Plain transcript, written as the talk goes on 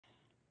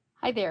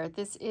Hi there,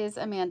 this is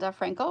Amanda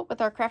Frankel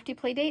with our Crafty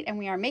Playdate, and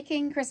we are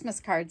making Christmas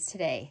cards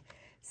today.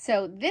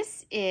 So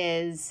this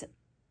is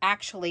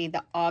actually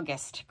the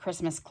August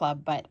Christmas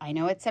Club, but I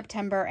know it's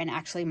September, and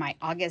actually my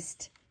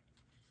August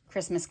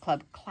Christmas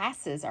Club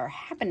classes are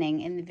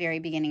happening in the very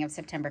beginning of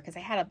September because I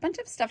had a bunch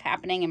of stuff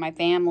happening in my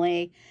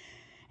family,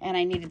 and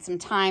I needed some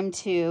time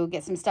to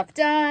get some stuff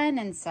done,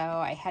 and so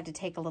I had to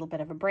take a little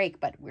bit of a break,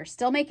 but we're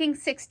still making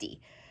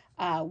 60.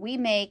 We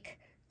make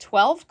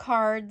 12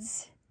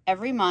 cards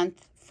every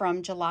month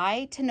from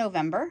July to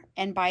November,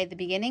 and by the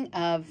beginning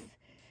of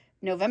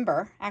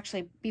November,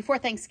 actually before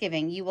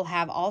Thanksgiving, you will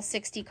have all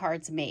 60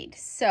 cards made.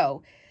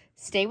 So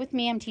stay with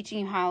me. I'm teaching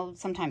you how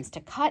sometimes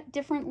to cut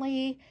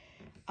differently,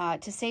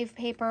 to save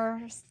paper,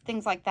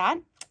 things like that.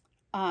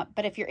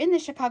 But if you're in the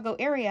Chicago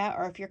area,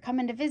 or if you're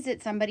coming to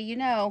visit somebody you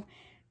know,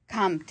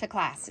 come to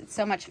class. It's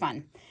so much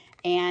fun.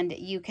 And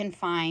you can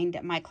find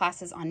my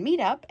classes on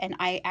Meetup, and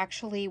I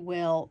actually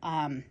will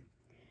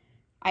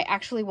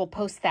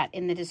post that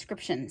in the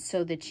description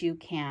so that you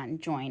can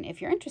join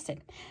if you're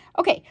interested.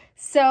 Okay,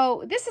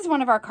 so this is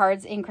one of our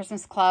cards in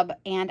Christmas Club,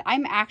 and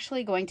I'm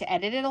actually going to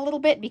edit it a little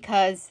bit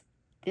because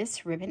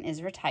this ribbon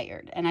is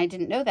retired. And I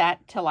didn't know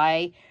that till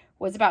I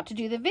was about to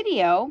do the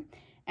video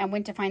and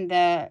went to find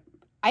the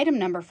item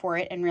number for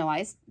it and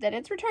realized that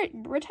it's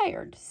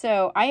retired.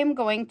 So I am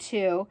going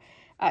to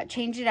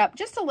change it up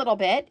just a little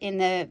bit in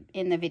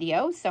the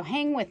video. So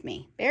hang with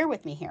me, bear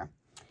with me here.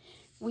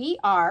 We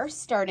are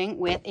starting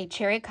with a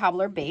cherry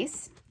cobbler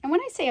base. And when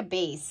I say a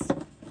base,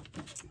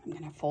 I'm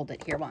going to fold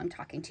it here while I'm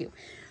talking to you.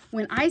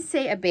 When I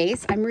say a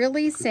base, I'm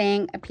really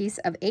saying a piece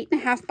of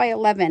 8.5 by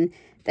 11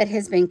 that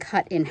has been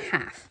cut in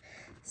half.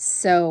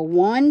 So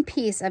one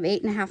piece of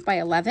 8.5 by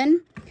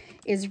 11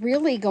 is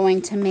really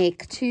going to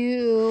make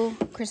 2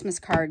 Christmas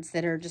cards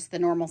that are just the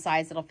normal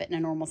size. That'll fit in a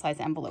normal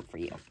size envelope for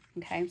you.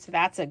 Okay, so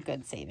that's a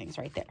good savings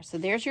right there. So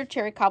there's your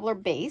cherry cobbler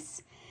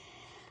base.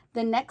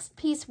 The next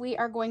piece we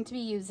are going to be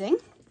using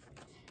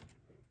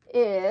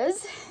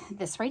is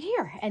this right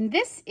here. And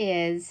this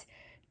is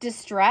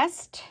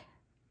distressed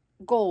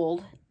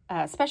gold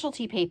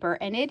specialty paper,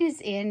 and it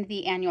is in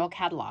the annual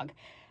catalog.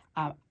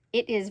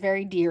 It is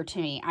very dear to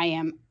me. I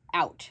am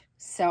out.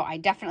 So I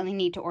definitely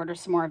need to order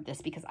some more of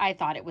this because I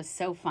thought it was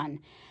so fun.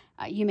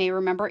 You may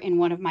remember in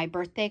one of my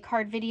birthday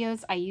card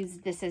videos, I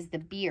used this as the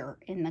beer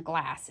in the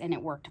glass, and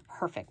it worked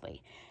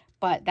perfectly.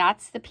 But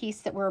that's the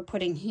piece that we're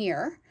putting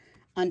here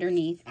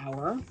underneath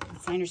our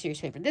Signer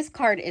Series paper. This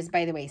card is,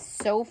 by the way,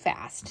 so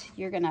fast.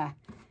 You're gonna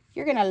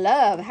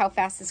love how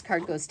fast this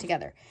card goes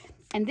together.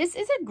 And this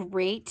is a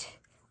great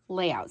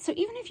layout. So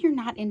even if you're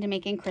not into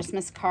making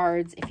Christmas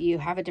cards, if you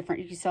have if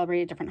you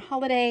celebrate a different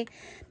holiday,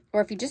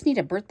 or if you just need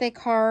a birthday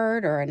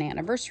card or an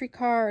anniversary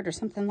card or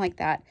something like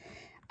that,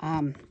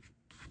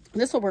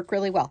 this will work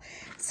really well.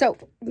 So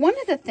one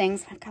of the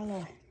things, I've got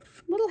a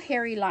little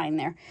hairy line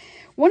there.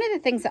 One of the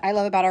things that I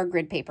love about our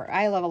grid paper,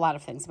 I love a lot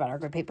of things about our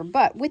grid paper,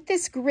 but with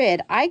this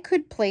grid, I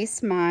could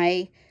place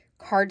my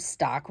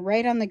cardstock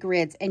right on the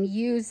grids and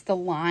use the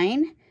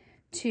line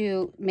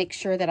to make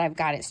sure that I've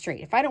got it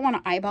straight. If I don't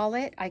want to eyeball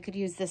it, I could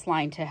use this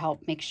line to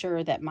help make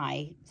sure that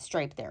my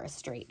stripe there is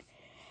straight.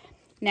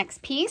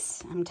 Next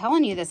piece, I'm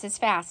telling you, this is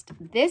fast.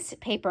 This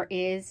paper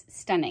is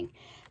stunning.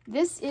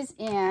 This is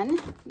in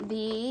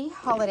the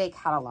holiday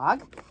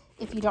catalog.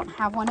 If you don't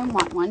have one and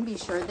want one, be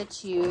sure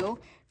that you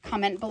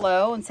comment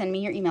below and send me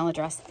your email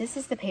address. This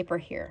is the paper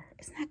here.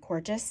 Isn't that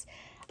gorgeous?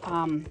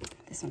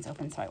 This one's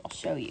open, so I will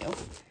show you.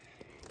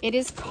 It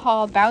is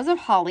called Boughs of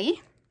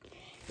Holly,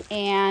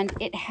 and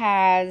it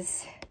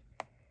has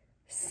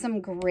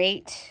some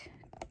great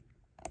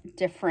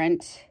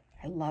different,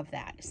 I love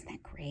that. Isn't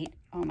that great?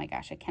 Oh my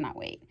gosh, I cannot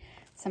wait.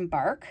 Some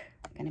bark,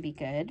 going to be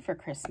good for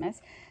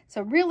Christmas.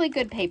 So really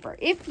good paper.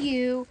 If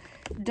you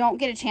don't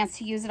get a chance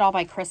to use it all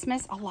by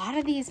Christmas, a lot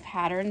of these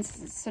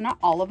patterns, so not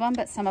all of them,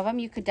 but some of them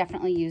you could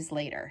definitely use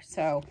later.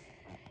 So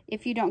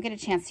if you don't get a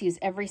chance to use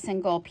every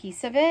single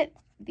piece of it,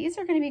 these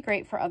are going to be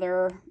great for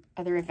other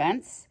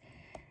events.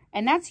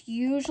 And that's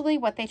usually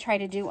what they try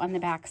to do on the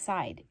back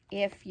side.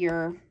 If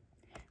you're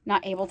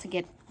not able to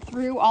get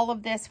through all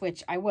of this,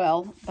 which I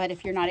will, but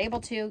if you're not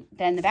able to,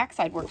 then the back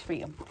side works for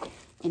you.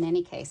 In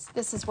any case,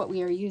 this is what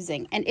we are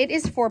using, and it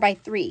is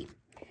 4x3.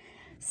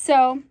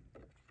 So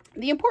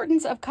the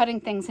importance of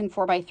cutting things in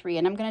 4x3,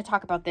 and I'm going to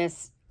talk about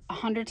this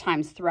 100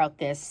 times throughout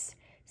this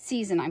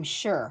season, I'm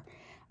sure.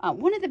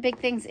 One of the big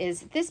things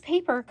is this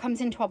paper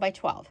comes in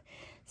 12x12.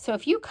 So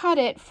if you cut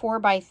it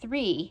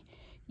 4x3,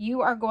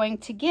 you are going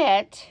to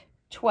get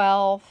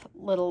 12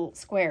 little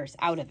squares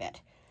out of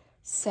it.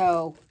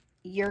 So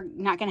you're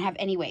not going to have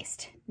any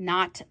waste,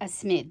 not a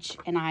smidge,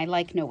 and I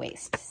like no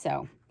waste,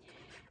 so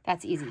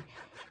that's easy.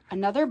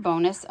 Another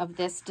bonus of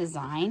this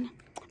design,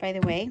 by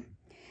the way,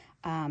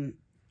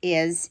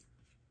 is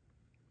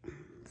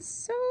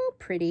so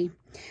pretty.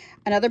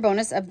 Another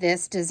bonus of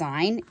this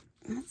design,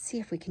 let's see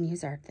if we can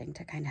use our thing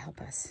to kind of help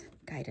us,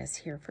 guide us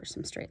here for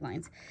some straight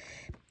lines.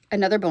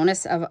 Another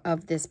bonus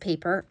of this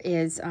paper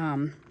is,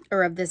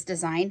 or of this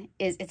design,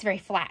 is it's very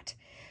flat.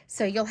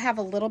 So you'll have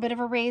a little bit of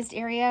a raised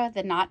area,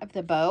 the knot of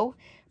the bow,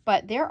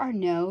 but there are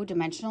no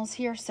dimensionals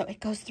here, so it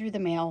goes through the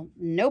mail,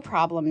 no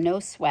problem, no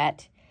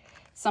sweat.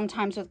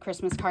 Sometimes with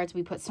Christmas cards,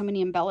 we put so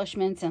many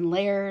embellishments and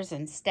layers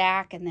and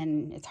stack, and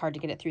then it's hard to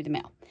get it through the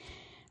mail.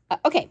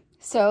 Okay,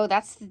 so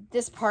that's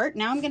this part.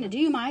 Now I'm going to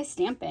do my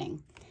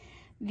stamping.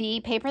 The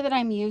paper that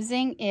I'm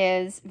using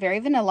is very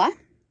vanilla,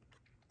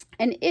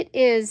 and it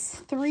is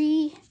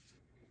 3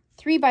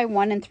 by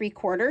 1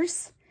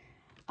 3/4.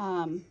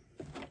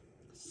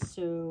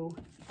 So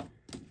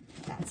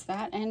that's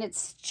that, and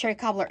it's cherry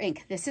cobbler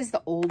ink. This is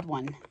the old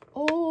one.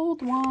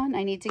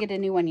 I need to get a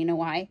new one. You know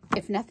why?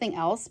 If nothing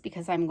else,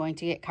 because I'm going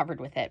to get covered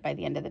with it by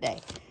the end of the day.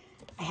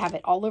 I have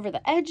it all over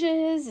the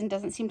edges and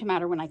doesn't seem to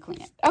matter when I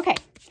clean it. Okay.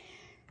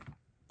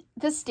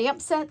 The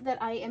stamp set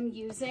that I am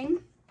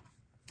using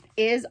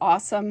is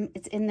awesome.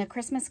 It's in the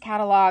Christmas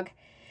catalog.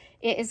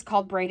 It is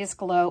called Brightest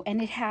Glow,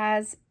 and it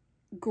has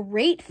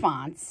great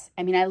fonts.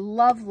 I mean, I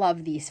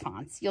love these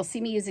fonts. You'll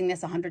see me using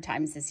this 100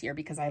 times this year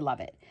because I love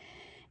it.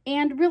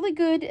 And really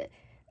good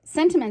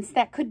sentiments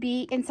that could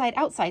be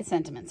inside-outside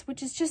sentiments,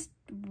 which is just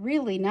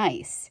really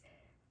nice.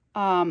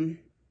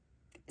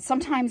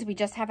 Sometimes we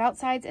just have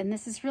outsides, and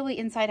this is really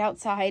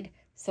inside-outside,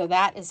 so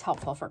that is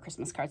helpful for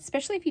Christmas cards,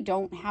 especially if you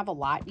don't have a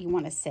lot you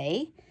want to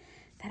say.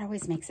 That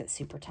always makes it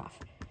super tough.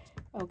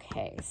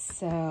 Okay,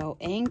 so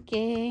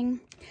inking.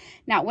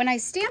 Now, when I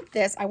stamp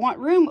this, I want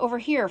room over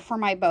here for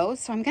my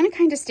bows, so I'm going to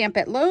kind of stamp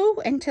it low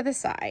and to the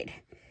side.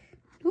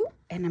 Ooh,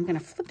 and I'm going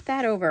to flip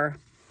that over.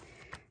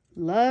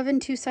 Loving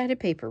two-sided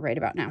paper right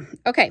about now.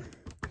 Okay,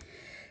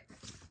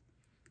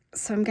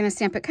 so I'm going to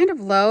stamp it kind of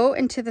low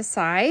and to the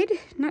side,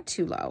 not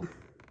too low.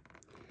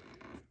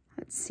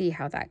 Let's see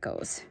how that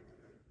goes.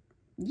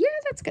 Yeah,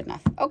 that's good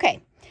enough.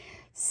 Okay,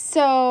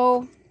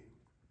 so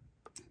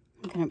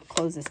I'm going to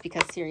close this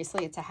because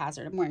seriously, it's a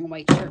hazard. I'm wearing a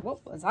white shirt.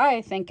 What was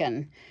I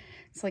thinking?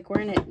 It's like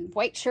wearing a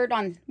white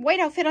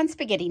outfit on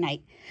spaghetti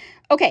night.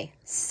 Okay,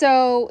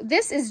 so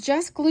this is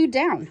just glued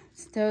down.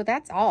 So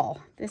that's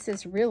all. This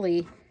is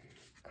really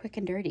quick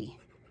and dirty.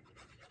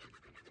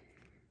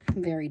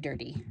 Very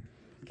dirty.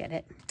 Get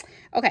it?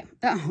 Okay.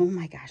 Oh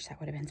my gosh, that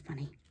would have been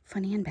funny.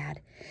 Funny and bad.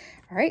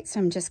 All right, so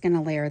I'm just going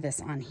to layer this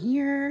on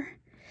here.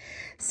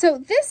 So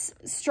this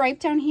stripe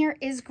down here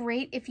is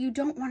great if you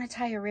don't want to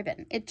tie a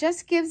ribbon. It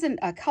just gives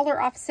a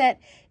color offset.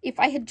 If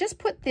I had just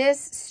put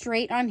this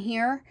straight on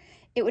here,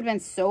 it would have been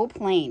so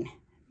plain.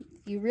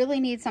 You really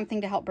need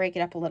something to help break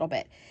it up a little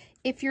bit.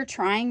 If you're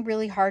trying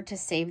really hard to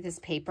save this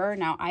paper,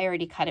 now I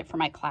already cut it for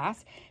my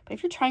class, but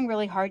if you're trying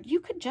really hard,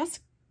 you could just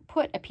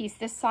put a piece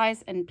this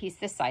size and a piece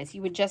this size.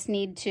 You would just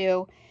need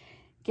to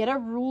get a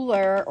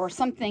ruler or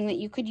something that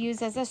you could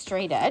use as a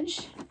straight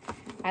edge.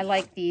 I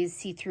like these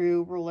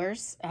see-through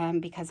rulers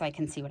because I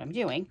can see what I'm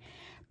doing.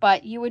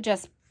 But you would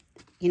just,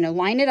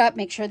 line it up,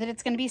 make sure that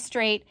it's going to be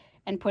straight,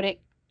 and put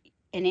it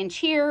an inch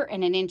here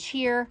and an inch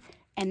here,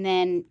 and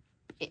then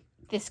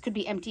this could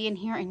be empty in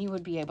here, and you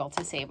would be able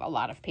to save a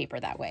lot of paper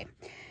that way.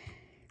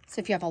 So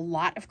if you have a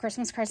lot of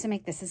Christmas cards to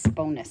make, this is a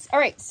bonus. All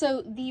right,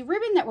 so the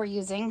ribbon that we're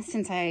using,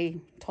 since I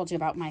told you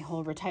about my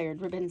whole retired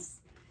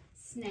ribbons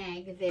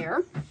snag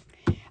there,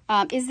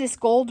 is this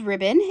gold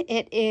ribbon.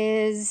 It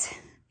is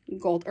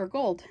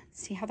gold.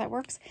 See how that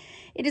works?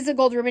 It is a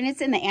gold ribbon.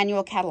 It's in the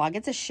annual catalog.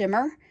 It's a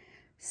shimmer,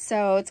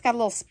 so it's got a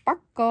little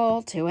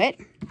sparkle to it,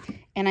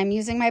 and I'm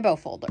using my bow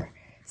folder.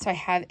 So I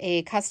have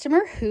a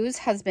customer whose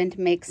husband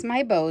makes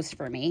my bows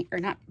for me, or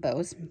not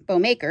bows, bow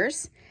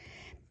makers.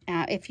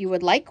 If you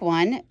would like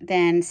one,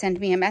 then send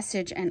me a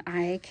message and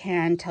I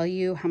can tell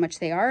you how much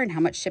they are and how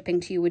much shipping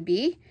to you would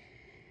be.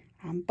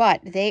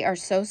 But they are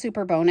so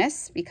super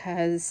bonus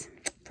because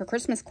for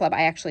Christmas Club,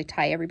 I actually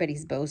tie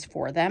everybody's bows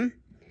for them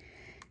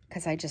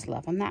because I just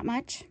love them that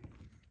much.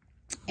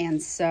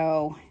 And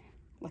so,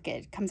 look,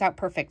 it comes out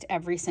perfect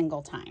every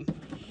single time.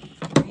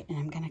 All right, and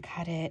I'm going to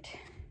cut it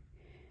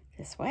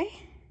this way.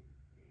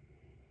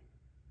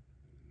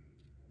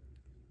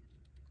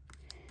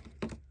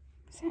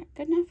 Is that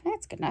good enough?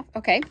 That's good enough.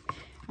 Okay,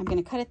 I'm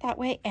going to cut it that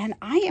way, and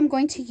I am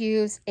going to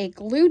use a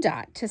glue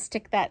dot to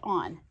stick that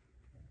on.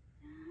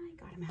 I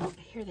got them out.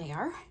 Here they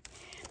are.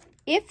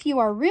 If you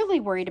are really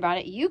worried about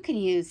it, you can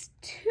use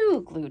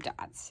 2 glue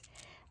dots,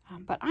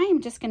 but I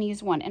am just going to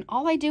use 1. And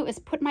all I do is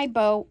put my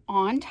bow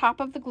on top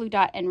of the glue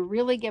dot and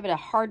really give it a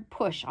hard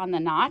push on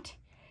the knot.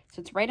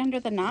 So it's right under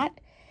the knot.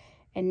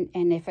 And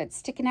if it's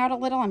sticking out a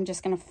little, I'm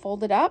just going to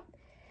fold it up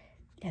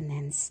and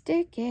then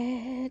stick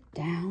it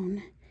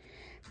down.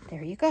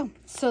 There you go.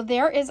 So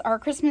there is our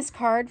Christmas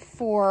card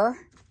for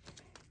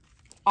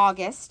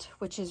August,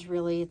 which is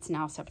really, it's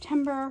now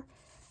September,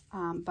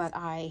 but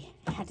I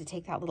had to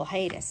take that little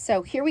hiatus.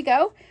 So here we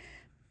go.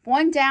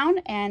 1 down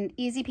and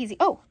easy peasy.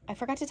 Oh, I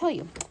forgot to tell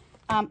you.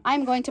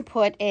 I'm going to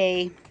put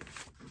a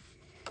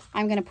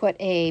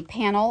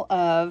panel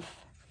of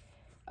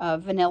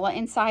vanilla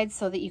inside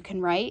so that you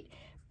can write.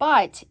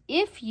 But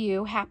if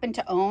you happen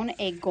to own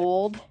a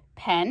gold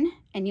pen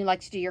and you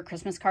like to do your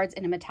Christmas cards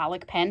in a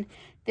metallic pen,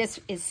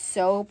 this is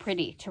so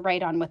pretty to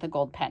write on with a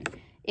gold pen.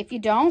 If you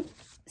don't,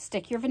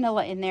 stick your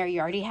vanilla in there. You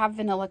already have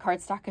vanilla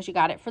cardstock because you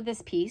got it for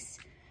this piece.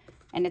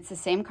 And it's the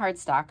same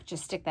cardstock.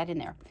 Just stick that in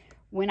there.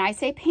 When I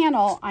say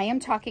panel, I am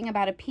talking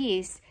about a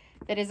piece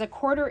that is a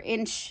 1/4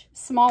 inch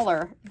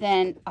smaller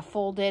than a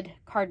folded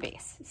card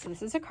base. So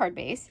this is a card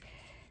base.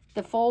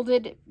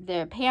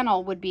 The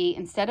panel would be,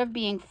 instead of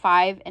being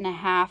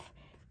 5.5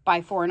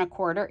 by 4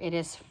 1/4, it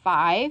is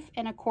 5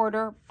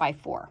 1/4 by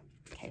 4.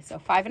 Okay, so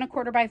 5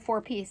 1/4 by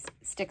 4 piece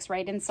sticks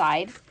right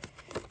inside.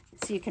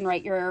 So you can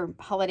write your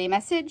holiday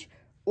message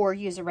or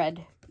use a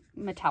red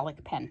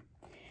metallic pen.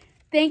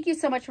 Thank you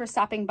so much for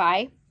stopping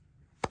by.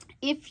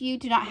 If you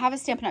do not have a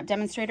Stampin' Up!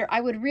 Demonstrator,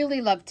 I would really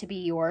love to be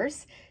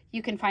yours.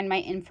 You can find my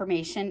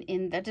information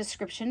in the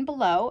description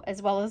below,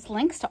 as well as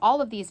links to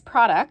all of these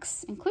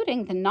products,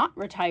 including the Not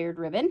Retired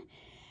ribbon.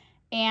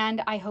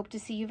 And I hope to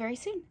see you very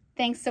soon.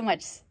 Thanks so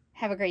much.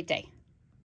 Have a great day.